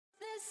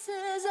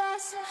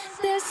You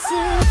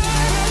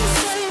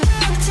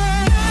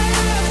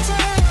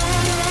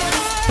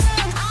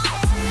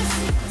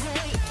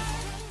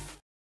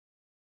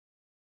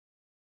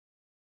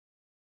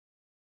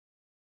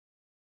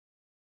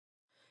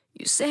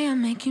say I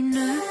make you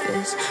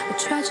nervous, a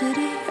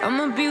tragedy, I'm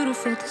a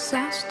beautiful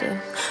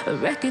disaster, a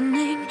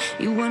reckoning,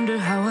 you wonder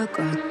how I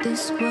got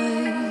this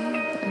way.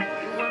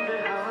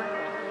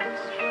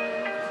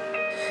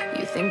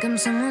 You think I'm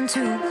someone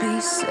to be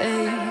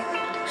saved,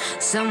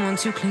 someone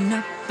to clean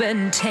up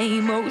and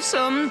tame. Oh,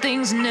 some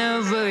things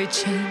never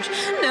change,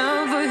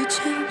 never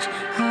change.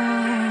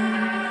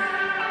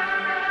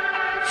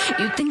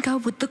 You think I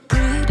would look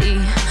pretty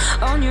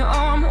on your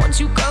arm once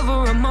you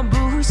cover up my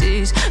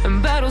bruises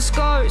and battle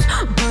scars,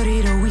 but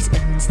it always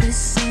ends the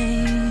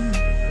same.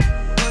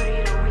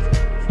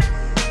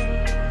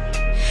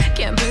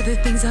 Can't bear the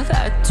things I've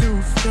had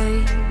to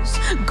face,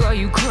 got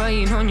you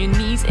crying on your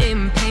knees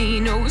in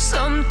pain. Oh,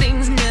 some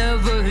things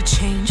never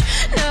change,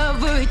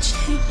 never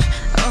change.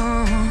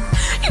 Oh,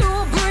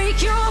 you'll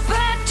break your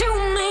back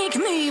to make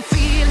me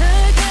feel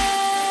again.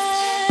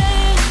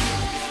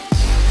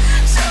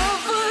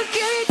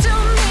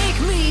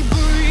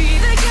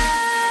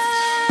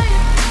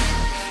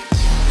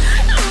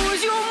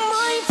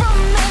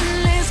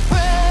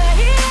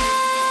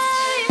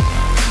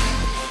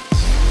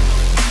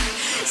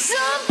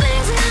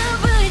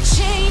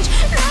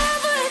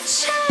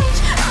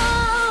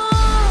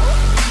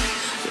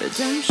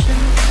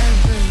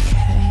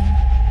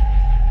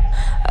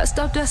 I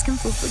stopped asking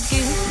for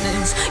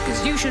forgiveness,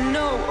 cause you should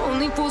know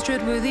only fools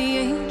tread where the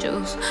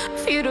angels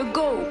fear to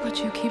go, but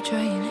you keep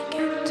trying to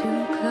get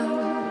too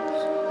close.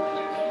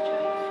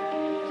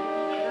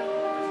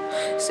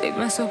 Save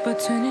myself by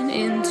turning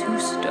into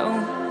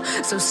stone,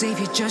 so save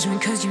your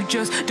judgment cause you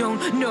just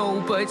don't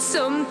know. But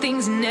some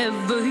things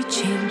never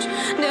change,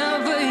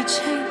 never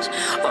change.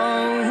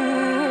 Oh,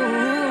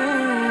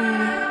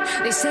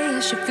 they say I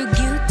should feel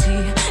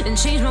guilty and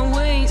change my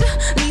ways,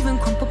 leaving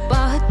crumpled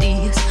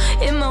bodies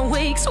in my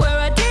wake. Swear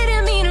I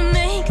didn't mean to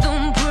make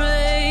them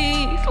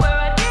break, swear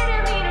I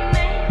didn't mean to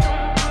make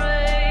them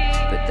break.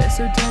 But they're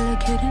so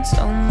delicate and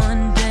so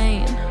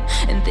mundane,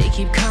 and they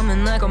keep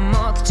coming like a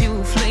moth to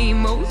a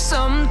flame. Oh,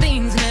 some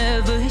things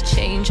never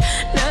change,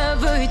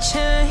 never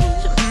change.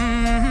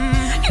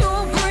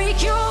 You'll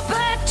break your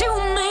back to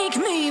make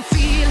me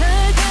feel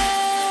again.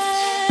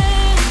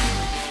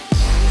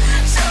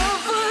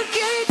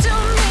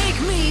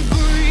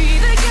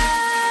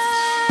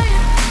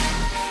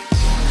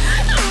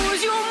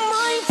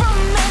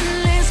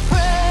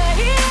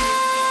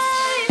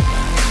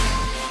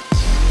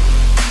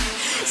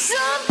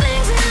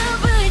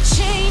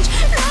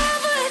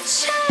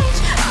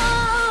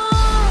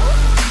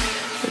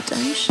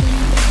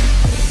 Redemption.